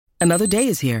Another day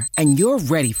is here, and you're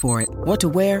ready for it. What to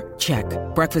wear? Check.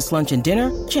 Breakfast, lunch, and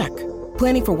dinner? Check.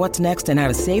 Planning for what's next and how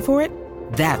to save for it?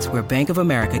 That's where Bank of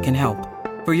America can help.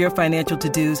 For your financial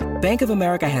to-dos, Bank of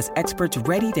America has experts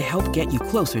ready to help get you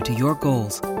closer to your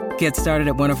goals. Get started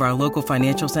at one of our local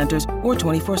financial centers or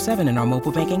 24/7 in our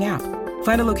mobile banking app.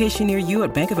 Find a location near you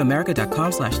at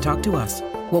bankofamerica.com/talktous.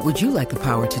 What would you like the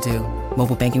power to do?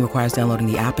 Mobile banking requires downloading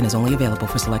the app and is only available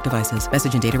for select devices.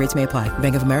 Message and data rates may apply.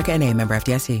 Bank of America N.A., member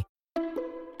FDIC.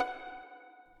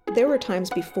 There were times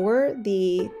before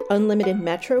the unlimited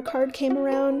Metro card came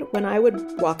around when I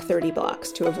would walk 30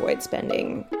 blocks to avoid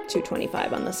spending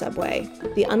 $2.25 on the subway.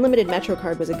 The unlimited Metro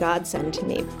card was a godsend to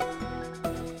me.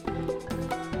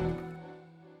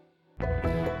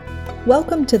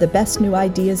 Welcome to the Best New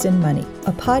Ideas in Money,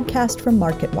 a podcast from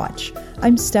MarketWatch.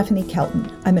 I'm Stephanie Kelton.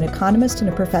 I'm an economist and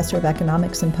a professor of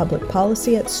economics and public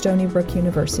policy at Stony Brook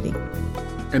University.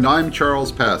 And I'm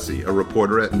Charles Passy, a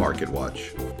reporter at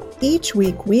MarketWatch. Each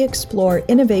week, we explore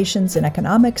innovations in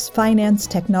economics, finance,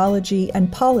 technology,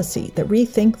 and policy that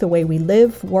rethink the way we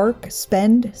live, work,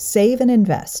 spend, save, and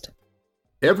invest.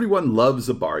 Everyone loves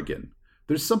a bargain.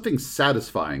 There's something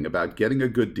satisfying about getting a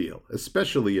good deal,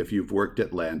 especially if you've worked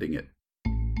at landing it.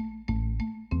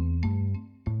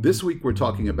 This week, we're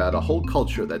talking about a whole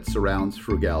culture that surrounds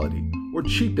frugality, or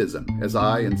cheapism, as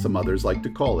I and some others like to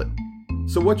call it.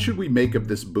 So what should we make of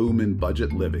this boom in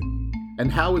budget living? And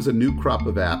how is a new crop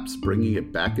of apps bringing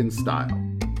it back in style?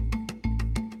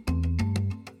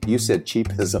 You said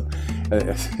cheapism.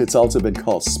 It's also been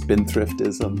called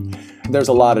spendthriftism. There's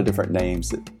a lot of different names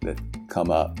that come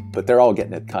up, but they're all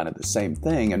getting at kind of the same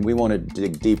thing. And we want to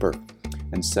dig deeper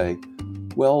and say,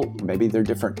 well, maybe they're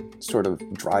different sort of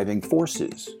driving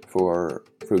forces for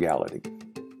frugality.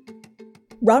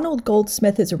 Ronald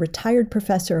Goldsmith is a retired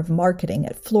professor of marketing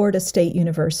at Florida State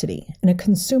University and a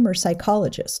consumer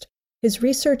psychologist. His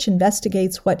research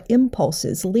investigates what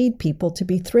impulses lead people to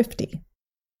be thrifty.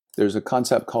 There's a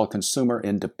concept called consumer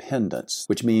independence,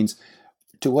 which means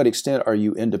to what extent are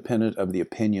you independent of the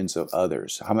opinions of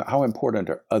others? How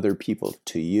important are other people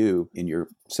to you in your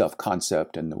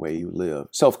self-concept and the way you live?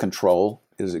 Self-control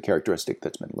is a characteristic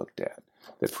that's been looked at,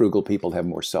 that frugal people have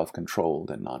more self-control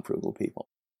than non-frugal people.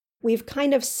 We've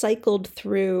kind of cycled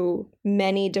through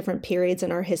many different periods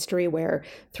in our history where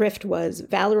thrift was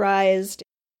valorized.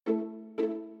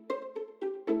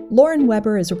 Lauren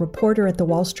Weber is a reporter at the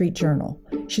Wall Street Journal.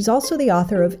 She's also the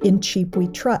author of In Cheap We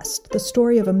Trust, the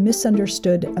story of a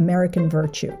misunderstood American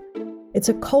virtue. It's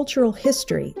a cultural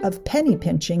history of penny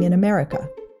pinching in America.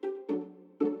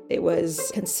 It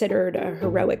was considered a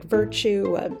heroic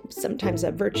virtue, sometimes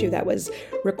a virtue that was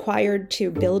required to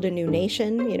build a new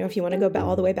nation. You know, if you want to go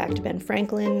all the way back to Ben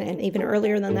Franklin and even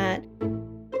earlier than that.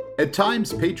 At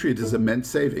times, patriotism meant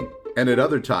saving, and at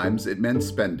other times, it meant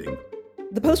spending.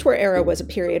 The post-war era was a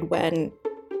period when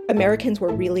Americans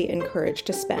were really encouraged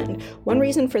to spend. One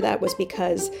reason for that was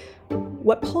because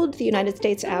what pulled the United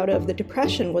States out of the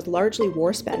Depression was largely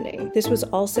war spending. This was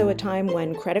also a time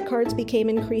when credit cards became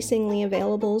increasingly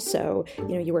available, so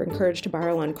you were encouraged to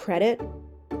borrow on credit.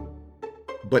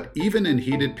 But even in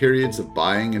heated periods of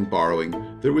buying and borrowing,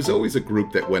 there was always a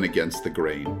group that went against the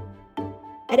grain.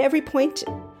 At every point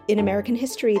in American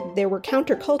history, there were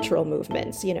countercultural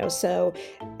movements, so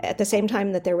at the same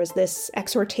time that there was this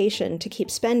exhortation to keep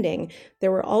spending,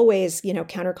 there were always,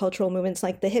 countercultural movements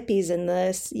like the hippies in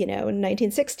the,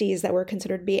 1960s that were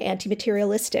considered to be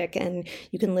anti-materialistic and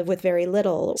you can live with very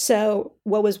little. So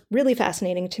what was really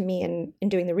fascinating to me in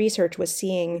doing the research was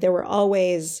seeing there were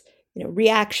always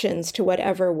reactions to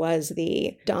whatever was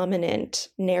the dominant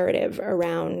narrative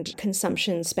around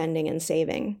consumption, spending, and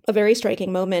saving. A very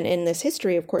striking moment in this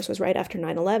history, of course, was right after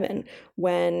 9/11,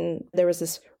 when there was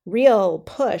this real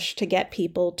push to get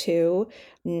people to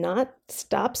not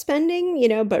stop spending,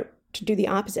 but to do the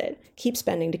opposite, keep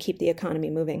spending to keep the economy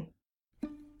moving.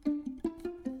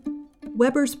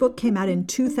 Weber's book came out in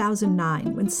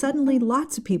 2009, when suddenly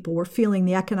lots of people were feeling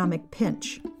the economic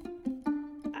pinch.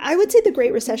 I would say the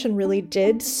Great Recession really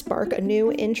did spark a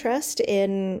new interest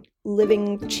in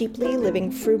living cheaply, living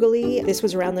frugally. This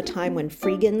was around the time when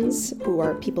freegans, who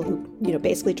are people who,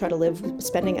 basically try to live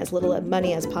spending as little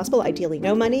money as possible, ideally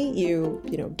no money. You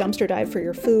dumpster dive for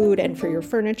your food and for your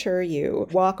furniture. You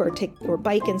walk or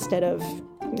bike instead of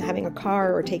having a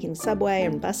car or taking subway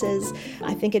and buses.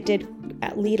 I think it did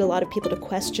lead a lot of people to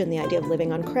question the idea of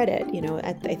living on credit.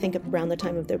 I think around the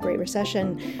time of the Great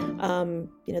Recession,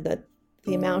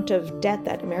 the amount of debt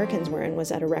that Americans were in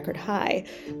was at a record high.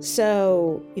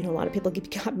 So, a lot of people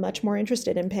got much more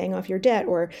interested in paying off your debt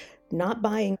or not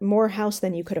buying more house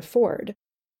than you could afford.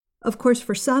 Of course,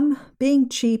 for some, being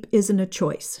cheap isn't a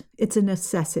choice. It's a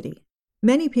necessity.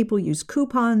 Many people use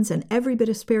coupons and every bit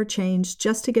of spare change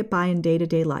just to get by in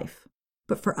day-to-day life.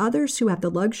 But for others who have the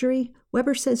luxury,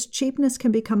 Weber says cheapness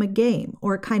can become a game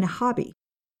or a kind of hobby.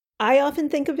 I often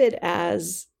think of it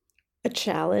as a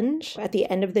challenge. At the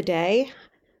end of the day,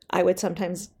 I would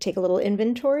sometimes take a little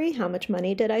inventory. How much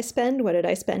money did I spend? What did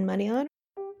I spend money on?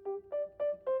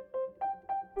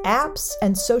 Apps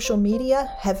and social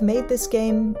media have made this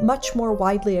game much more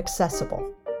widely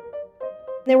accessible.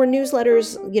 There were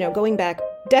newsletters, going back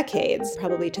decades,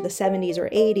 probably to the 70s or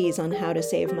 80s, on how to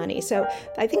save money. So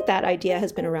I think that idea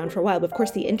has been around for a while. But of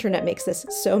course, the internet makes this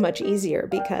so much easier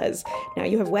because now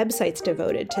you have websites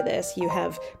devoted to this. You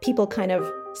have people kind of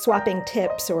swapping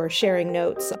tips or sharing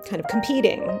notes, kind of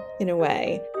competing in a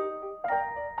way.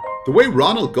 The way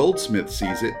Ronald Goldsmith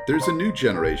sees it, there's a new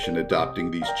generation adopting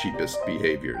these cheapest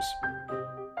behaviors.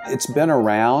 It's been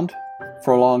around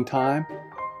for a long time,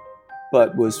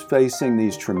 but was facing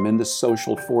these tremendous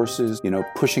social forces,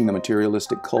 pushing the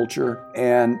materialistic culture,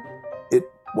 and it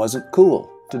wasn't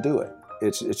cool to do it.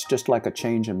 It's just like a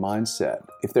change in mindset.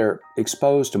 If they're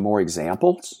exposed to more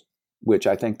examples, which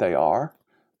I think they are,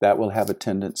 that will have a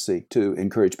tendency to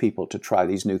encourage people to try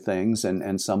these new things,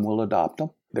 and some will adopt them.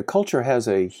 The culture has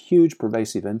a huge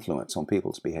pervasive influence on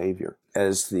people's behavior.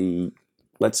 As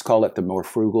let's call it the more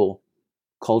frugal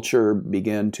culture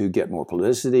began to get more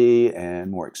publicity and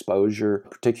more exposure,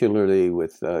 particularly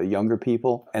with younger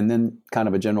people, and then kind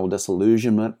of a general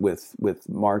disillusionment with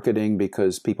marketing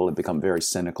because people have become very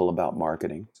cynical about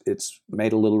marketing. It's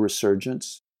made a little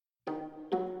resurgence.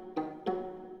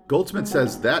 Goldsmith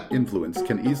says that influence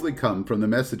can easily come from the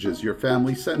messages your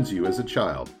family sends you as a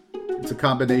child. It's a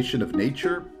combination of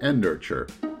nature and nurture.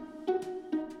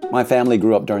 My family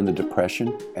grew up during the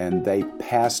Depression, and they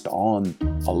passed on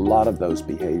a lot of those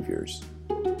behaviors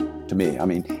to me. I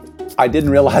mean, I didn't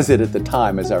realize it at the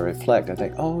time. As I reflect, I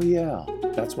think, oh yeah,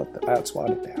 that's what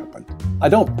had happened. I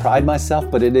don't pride myself,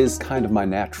 but it is kind of my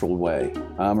natural way.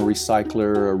 I'm a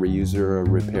recycler, a reuser, a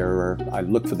repairer. I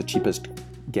look for the cheapest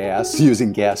gas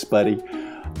using Gas Buddy.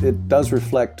 It does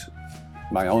reflect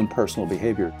my own personal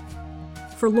behavior.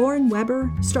 For Lauren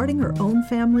Weber, starting her own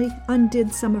family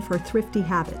undid some of her thrifty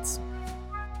habits.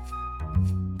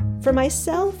 For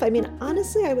myself,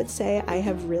 honestly, I would say I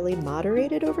have really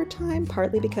moderated over time,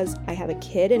 partly because I have a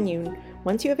kid, and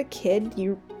once you have a kid,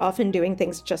 you're often doing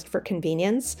things just for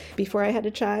convenience. Before I had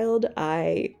a child,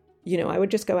 I would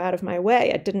just go out of my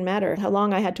way. It didn't matter how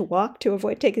long I had to walk to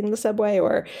avoid taking the subway,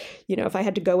 or, if I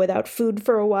had to go without food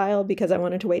for a while because I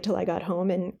wanted to wait till I got home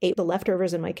and ate the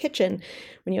leftovers in my kitchen.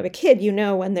 When you have a kid,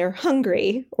 when they're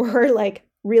hungry or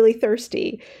really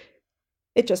thirsty,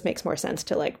 it just makes more sense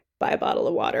to buy a bottle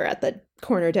of water at the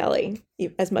corner deli,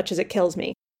 as much as it kills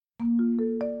me.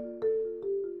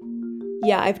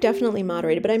 Yeah, I've definitely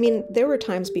moderated, but there were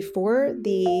times before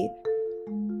the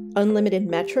unlimited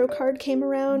Metro card came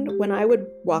around when I would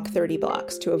walk 30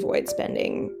 blocks to avoid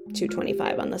spending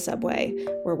 $2.25 on the subway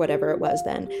or whatever it was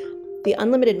then. The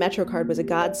unlimited Metro card was a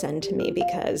godsend to me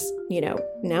because,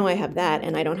 now I have that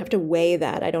and I don't have to weigh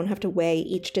that. I don't have to weigh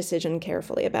each decision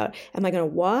carefully about, am I going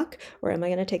to walk or am I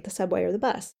going to take the subway or the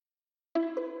bus?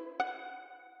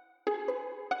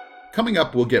 Coming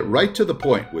up, we'll get right to the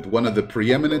point with one of the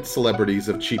preeminent celebrities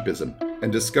of cheapism and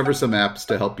discover some apps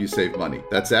to help you save money.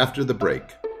 That's after the break.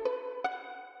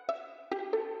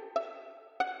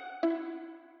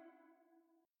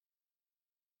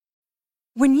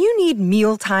 When you need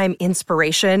mealtime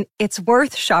inspiration, it's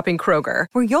worth shopping Kroger,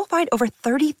 where you'll find over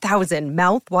 30,000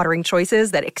 mouth-watering choices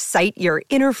that excite your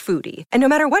inner foodie. And no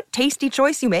matter what tasty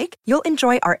choice you make, you'll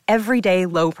enjoy our everyday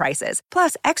low prices,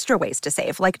 plus extra ways to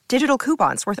save, like digital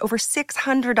coupons worth over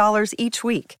 $600 each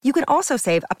week. You can also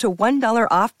save up to $1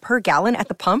 off per gallon at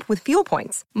the pump with fuel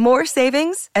points. More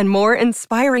savings and more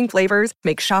inspiring flavors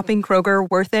make shopping Kroger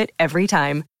worth it every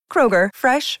time. Kroger,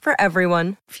 fresh for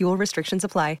everyone. Fuel restrictions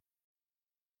apply.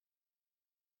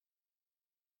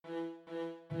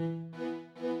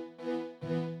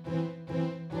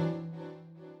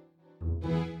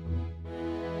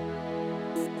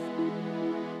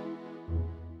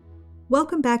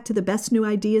 Welcome back to the best new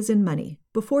ideas in money.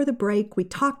 Before the break, we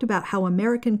talked about how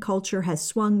American culture has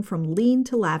swung from lean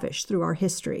to lavish through our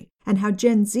history, and how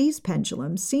Gen Z's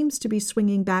pendulum seems to be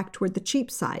swinging back toward the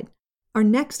cheap side. Our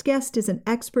next guest is an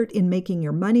expert in making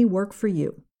your money work for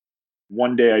you.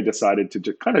 One day I decided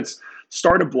to kind of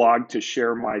start a blog to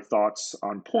share my thoughts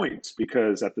on points,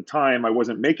 because at the time I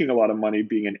wasn't making a lot of money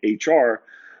being in HR,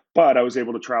 but I was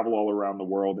able to travel all around the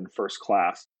world in first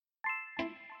class.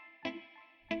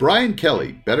 Brian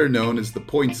Kelly, better known as the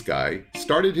Points Guy,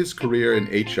 started his career in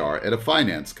HR at a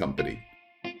finance company.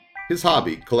 His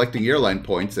hobby, collecting airline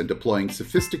points and deploying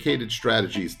sophisticated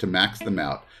strategies to max them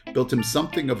out, built him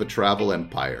something of a travel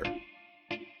empire.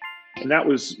 And that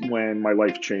was when my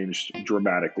life changed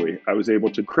dramatically. I was able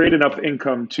to create enough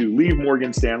income to leave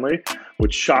Morgan Stanley,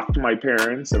 which shocked my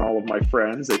parents and all of my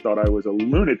friends. They thought I was a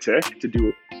lunatic to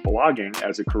do blogging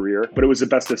as a career, but it was the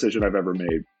best decision I've ever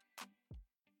made.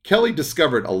 Kelly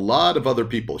discovered a lot of other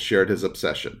people shared his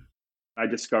obsession. I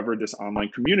discovered this online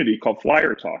community called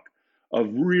Flyer Talk of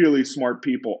really smart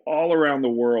people all around the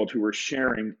world who were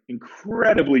sharing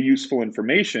incredibly useful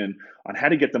information on how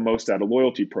to get the most out of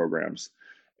loyalty programs.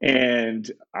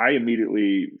 And I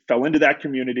immediately fell into that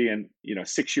community. And,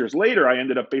 6 years later, I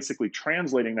ended up basically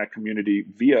translating that community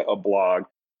via a blog.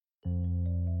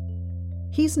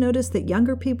 He's noticed that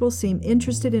younger people seem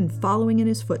interested in following in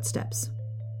his footsteps.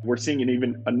 We're seeing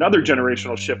even another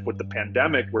generational shift with the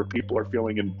pandemic where people are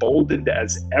feeling emboldened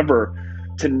as ever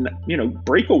to,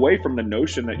 break away from the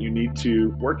notion that you need to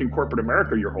work in corporate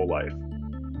America your whole life.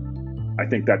 I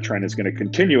think that trend is going to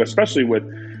continue, especially with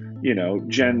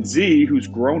Gen Z, who's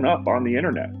grown up on the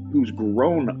internet, who's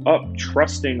grown up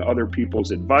trusting other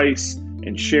people's advice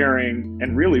and sharing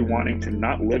and really wanting to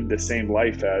not live the same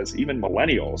life as even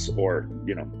millennials or,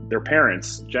 their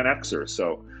parents, Gen Xers.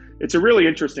 So it's a really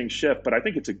interesting shift, but I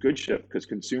think it's a good shift because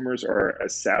consumers are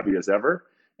as savvy as ever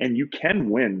and you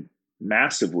can win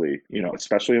massively,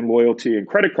 especially in loyalty and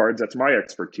credit cards. That's my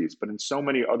expertise, but in so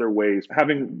many other ways,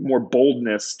 having more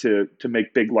boldness to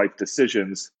make big life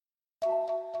decisions.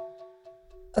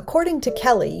 According to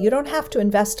Kelly, you don't have to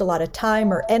invest a lot of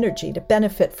time or energy to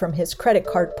benefit from his credit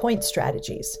card point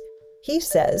strategies. He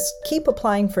says, keep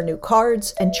applying for new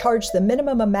cards and charge the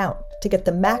minimum amount to get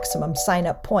the maximum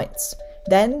sign-up points.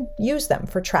 Then use them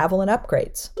for travel and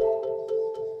upgrades.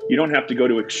 You don't have to go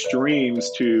to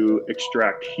extremes to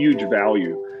extract huge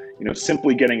value.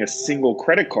 Simply getting a single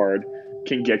credit card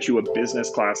can get you a business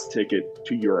class ticket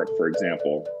to Europe, for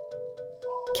example.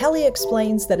 Kelly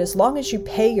explains that as long as you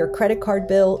pay your credit card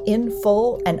bill in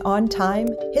full and on time,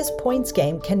 his points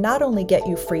game can not only get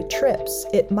you free trips,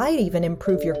 it might even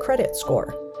improve your credit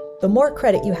score. The more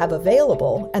credit you have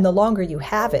available and the longer you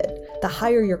have it, the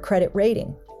higher your credit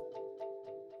rating.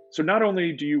 So not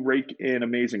only do you rake in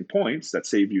amazing points that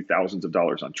save you thousands of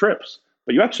dollars on trips,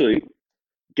 but you actually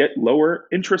get lower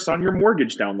interest on your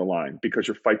mortgage down the line because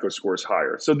your FICO score is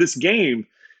higher. So this game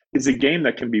is a game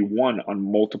that can be won on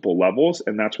multiple levels.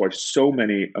 And that's why so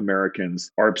many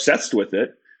Americans are obsessed with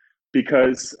it,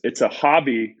 because it's a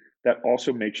hobby that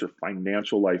also makes your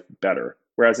financial life better.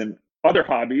 Whereas in other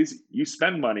hobbies, you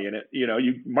spend money in it,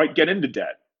 you might get into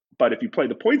debt. But if you play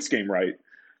the points game right,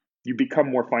 you become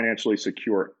more financially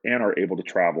secure and are able to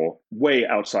travel way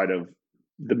outside of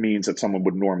the means that someone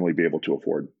would normally be able to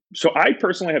afford. So I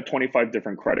personally have 25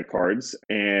 different credit cards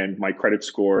and my credit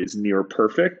score is near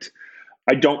perfect.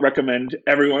 I don't recommend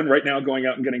everyone right now going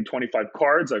out and getting 25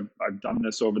 cards. I've done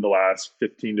this over the last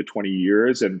 15 to 20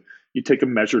 years, and you take a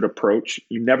measured approach.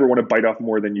 You never want to bite off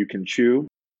more than you can chew.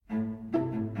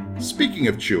 Speaking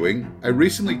of chewing, I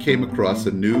recently came across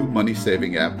a new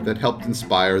money-saving app that helped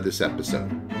inspire this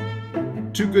episode.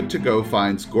 Too Good To Go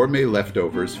finds gourmet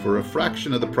leftovers for a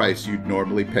fraction of the price you'd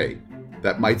normally pay.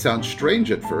 That might sound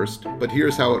strange at first, but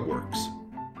here's how it works.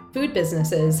 Food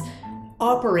businesses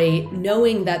operate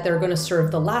knowing that they're going to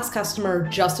serve the last customer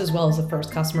just as well as the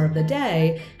first customer of the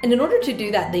day. And in order to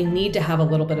do that, they need to have a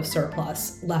little bit of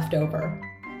surplus left over.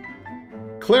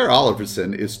 Claire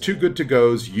Oliverson is Too Good To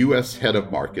Go's U.S. head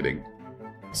of marketing.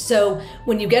 So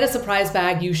when you get a surprise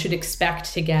bag, you should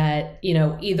expect to get,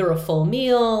 either a full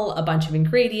meal, a bunch of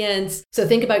ingredients. So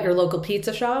think about your local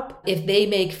pizza shop. If they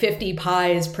make 50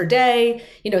 pies per day,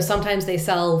 sometimes they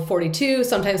sell 42,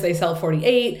 sometimes they sell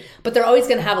 48, but they're always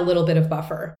going to have a little bit of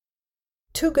buffer.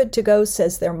 Too Good To Go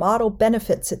says their model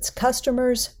benefits its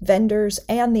customers, vendors,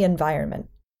 and the environment.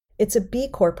 It's a B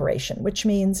Corporation, which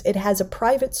means it has a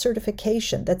private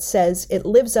certification that says it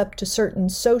lives up to certain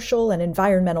social and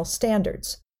environmental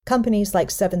standards. Companies like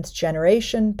Seventh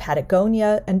Generation,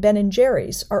 Patagonia, and Ben &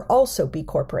 Jerry's are also B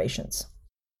Corporations.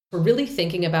 We're really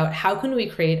thinking about how can we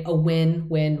create a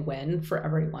win-win-win for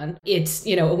everyone. It's,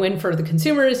 a win for the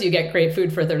consumers, you get great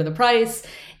food for a third of the price,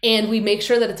 and we make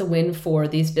sure that it's a win for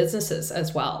these businesses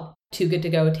as well. Too Good To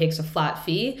Go takes a flat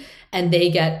fee, and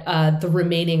they get the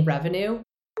remaining revenue.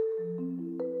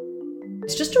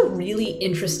 It's just a really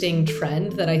interesting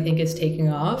trend that I think is taking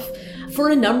off for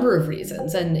a number of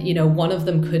reasons. And, one of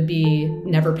them could be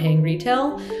never paying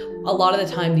retail. A lot of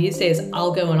the time these days,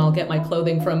 I'll go and I'll get my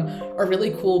clothing from a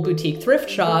really cool boutique thrift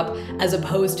shop as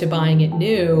opposed to buying it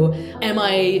new. Am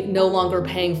I no longer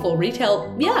paying full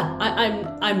retail? Yeah,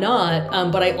 I'm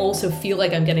not, but I also feel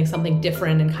like I'm getting something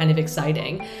different and kind of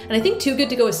exciting. And I think Too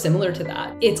Good To Go is similar to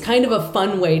that. It's kind of a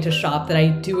fun way to shop that I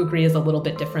do agree is a little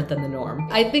bit different than the norm.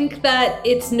 I think that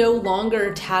it's no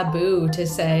longer taboo to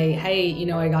say, hey,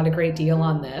 I got a great deal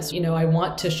on this. I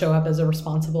want to show up as a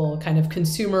responsible kind of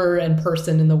consumer and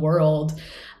person in the world.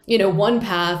 One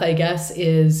path, I guess,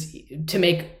 is to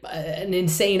make an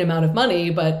insane amount of money,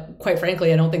 but quite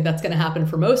frankly, I don't think that's going to happen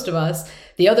for most of us.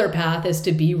 The other path is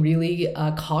to be really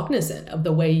cognizant of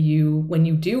the way when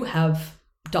you do have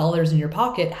dollars in your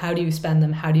pocket, how do you spend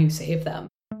them? How do you save them?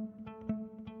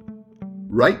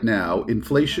 Right now,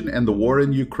 inflation and the war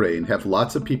in Ukraine have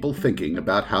lots of people thinking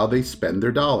about how they spend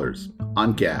their dollars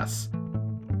on gas.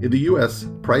 In the U.S.,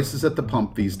 prices at the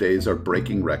pump these days are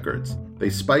breaking records. They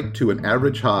spiked to an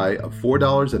average high of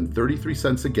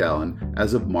 $4.33 a gallon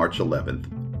as of March 11th.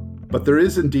 But there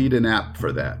is indeed an app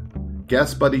for that.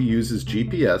 GasBuddy uses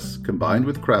GPS combined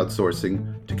with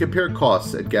crowdsourcing to compare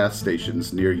costs at gas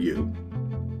stations near you.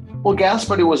 Well,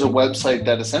 GasBuddy was a website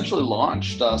that essentially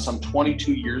launched some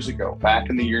 22 years ago,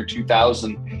 back in the year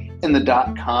 2000. In the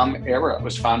dot-com era. It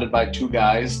was founded by two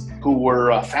guys who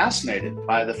were fascinated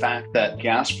by the fact that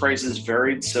gas prices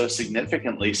varied so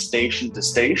significantly station to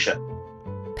station.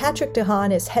 Patrick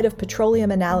DeHaan is head of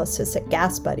petroleum analysis at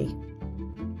GasBuddy.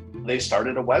 They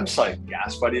started a website,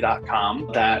 gasbuddy.com,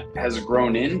 that has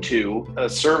grown into a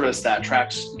service that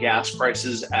tracks gas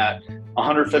prices at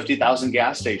 150,000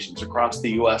 gas stations across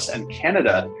the US and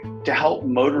Canada to help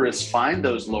motorists find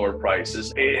those lower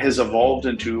prices. It has evolved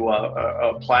into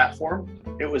a platform.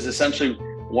 It was essentially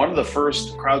one of the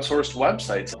first crowdsourced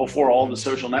websites before all the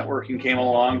social networking came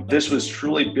along. This was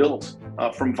truly built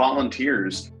from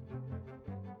volunteers.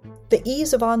 The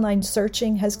ease of online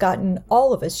searching has gotten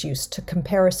all of us used to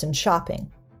comparison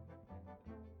shopping.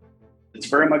 It's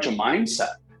very much a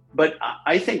mindset, but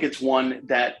I think it's one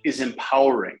that is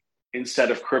empowering instead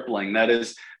of crippling. That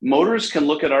is, motorists can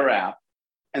look at our app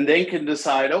and they can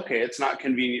decide, okay, it's not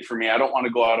convenient for me. I don't want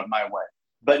to go out of my way.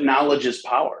 But knowledge is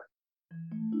power.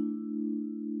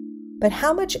 But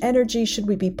how much energy should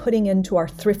we be putting into our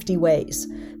thrifty ways?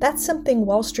 That's something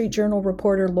Wall Street Journal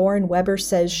reporter Lauren Weber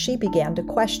says she began to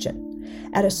question.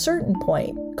 At a certain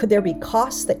point, could there be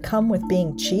costs that come with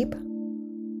being cheap?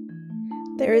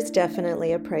 There is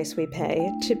definitely a price we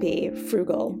pay to be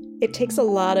frugal. It takes a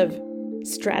lot of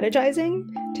strategizing,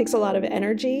 it takes a lot of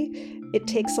energy. It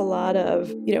takes a lot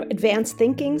of, advanced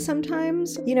thinking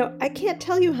sometimes. I can't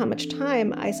tell you how much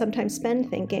time I sometimes spend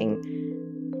thinking,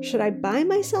 should I buy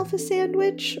myself a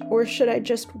sandwich or should I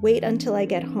just wait until I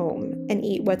get home and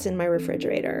eat what's in my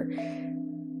refrigerator?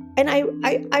 And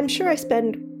I'm sure I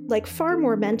spend far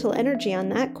more mental energy on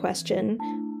that question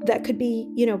that could be,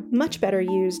 much better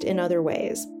used in other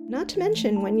ways. Not to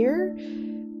mention when you're,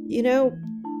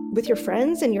 with your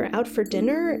friends and you're out for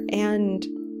dinner and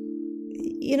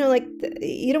you don't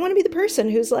want to be the person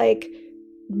who's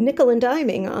nickel and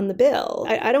diming on the bill.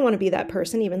 I don't want to be that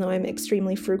person, even though I'm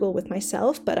extremely frugal with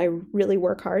myself, but I really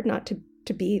work hard not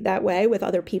to be that way with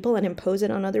other people and impose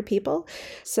it on other people.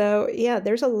 So yeah,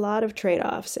 there's a lot of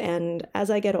trade-offs. And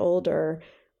as I get older,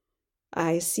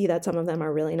 I see that some of them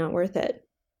are really not worth it.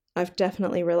 I've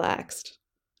definitely relaxed.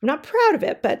 I'm not proud of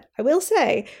it, but I will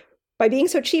say, by being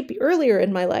so cheap earlier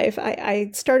in my life,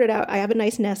 I started out, I have a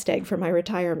nice nest egg for my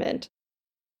retirement.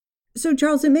 So,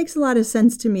 Charles, it makes a lot of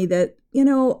sense to me that,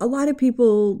 a lot of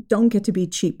people don't get to be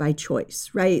cheap by choice,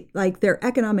 right? Their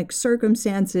economic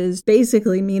circumstances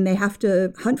basically mean they have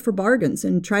to hunt for bargains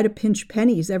and try to pinch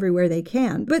pennies everywhere they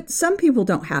can. But some people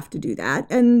don't have to do that,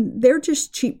 and they're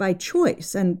just cheap by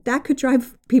choice, and that could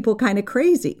drive people kind of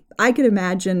crazy. I could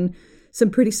imagine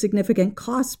some pretty significant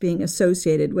costs being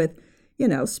associated with,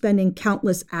 spending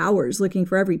countless hours looking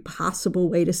for every possible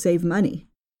way to save money.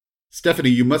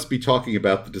 Stephanie, you must be talking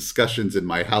about the discussions in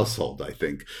my household, I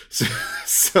think.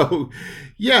 So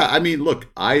yeah, look,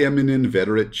 I am an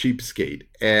inveterate cheapskate,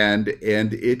 and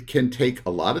it can take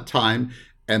a lot of time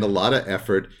and a lot of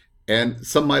effort, and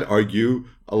some might argue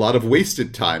a lot of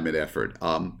wasted time and effort.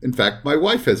 In fact, my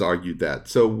wife has argued that.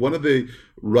 So one of the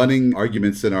running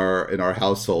arguments in our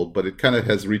household, but it kind of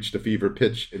has reached a fever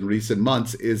pitch in recent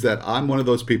months, is that I'm one of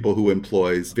those people who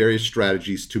employs various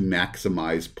strategies to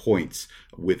maximize points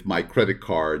with my credit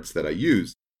cards that I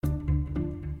use.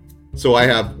 So I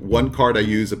have one card I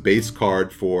use, a base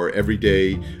card for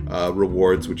everyday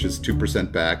rewards, which is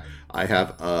 2% back. I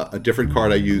have a different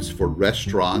card I use for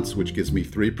restaurants, which gives me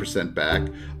 3% back.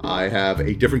 I have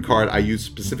a different card I use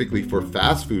specifically for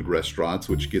fast food restaurants,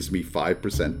 which gives me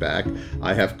 5% back.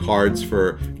 I have cards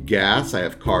for gas. I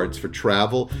have cards for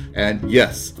travel. And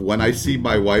yes, when I see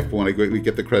my wife, we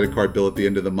get the credit card bill at the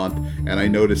end of the month, and I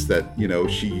notice that,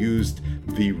 she used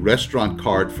the restaurant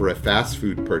card for a fast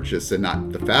food purchase and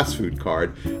not the fast food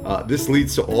card, this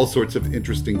leads to all sorts of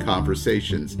interesting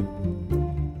conversations.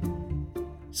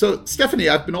 So, Stephanie,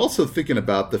 I've been also thinking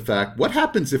about the fact, what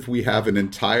happens if we have an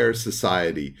entire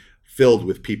society filled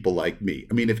with people like me?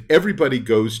 I mean, if everybody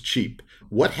goes cheap,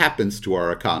 what happens to our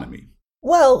economy?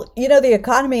 Well, the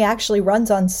economy actually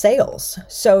runs on sales.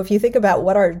 So if you think about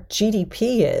what our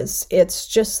GDP is, it's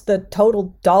just the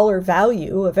total dollar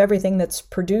value of everything that's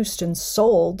produced and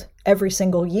sold every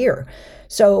single year.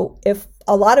 So if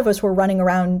a lot of us were running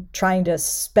around trying to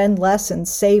spend less and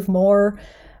save more,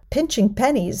 pinching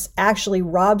pennies actually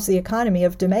robs the economy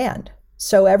of demand.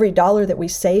 So every dollar that we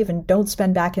save and don't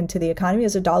spend back into the economy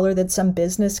is a dollar that some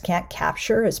business can't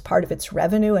capture as part of its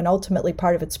revenue and ultimately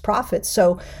part of its profits.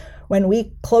 So when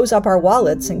we close up our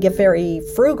wallets and get very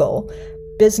frugal,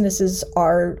 businesses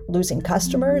are losing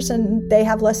customers and they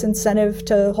have less incentive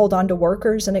to hold on to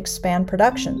workers and expand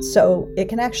production. So it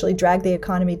can actually drag the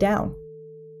economy down.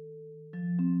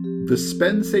 The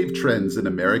spend-save trends in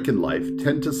American life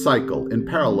tend to cycle in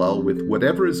parallel with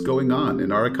whatever is going on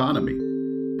in our economy.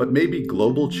 But maybe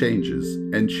global changes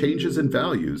and changes in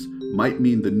values might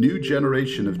mean the new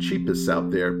generation of cheapists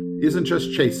out there isn't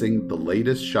just chasing the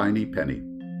latest shiny penny.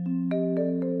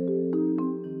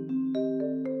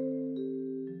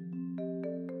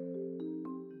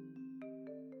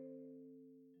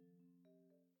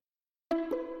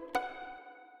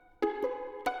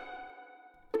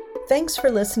 Thanks for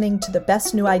listening to the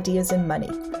Best New Ideas in Money.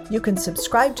 You can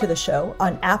subscribe to the show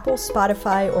on Apple,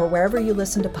 Spotify, or wherever you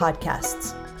listen to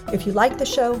podcasts. If you like the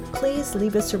show, please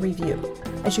leave us a review.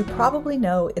 As you probably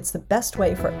know, it's the best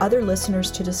way for other listeners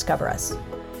to discover us.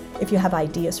 If you have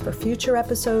ideas for future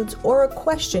episodes or a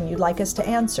question you'd like us to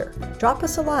answer, drop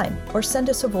us a line or send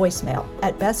us a voicemail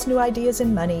at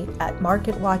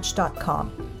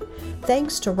bestnewideasinmoney@marketwatch.com.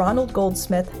 Thanks to Ronald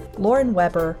Goldsmith, Lauren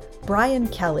Weber, Brian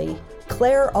Kelly,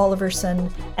 Claire Oliverson,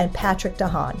 and Patrick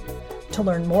DeHaan. To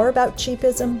learn more about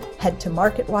cheapism, head to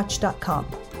marketwatch.com.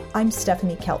 I'm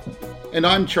Stephanie Kelton. And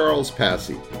I'm Charles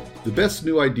Passy. The Best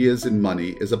New Ideas in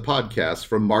Money is a podcast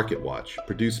from MarketWatch,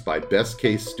 produced by Best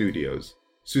Case Studios.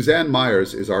 Suzanne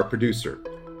Myers is our producer.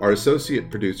 Our associate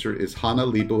producer is Hannah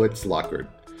Leibowitz-Lockard.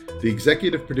 The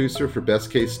executive producer for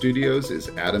Best Case Studios is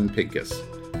Adam Pincus.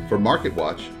 For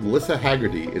MarketWatch, Melissa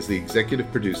Haggerty is the executive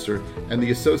producer, and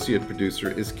the associate producer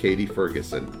is Katie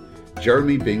Ferguson.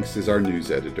 Jeremy Binks is our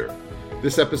news editor.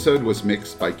 This episode was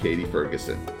mixed by Katie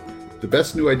Ferguson. The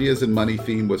Best New Ideas in Money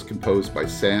theme was composed by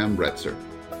Sam Retzer.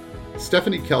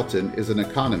 Stephanie Kelton is an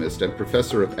economist and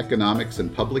professor of economics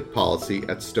and public policy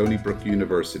at Stony Brook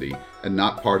University and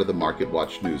not part of the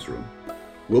MarketWatch newsroom.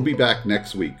 We'll be back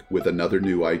next week with another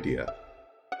new idea.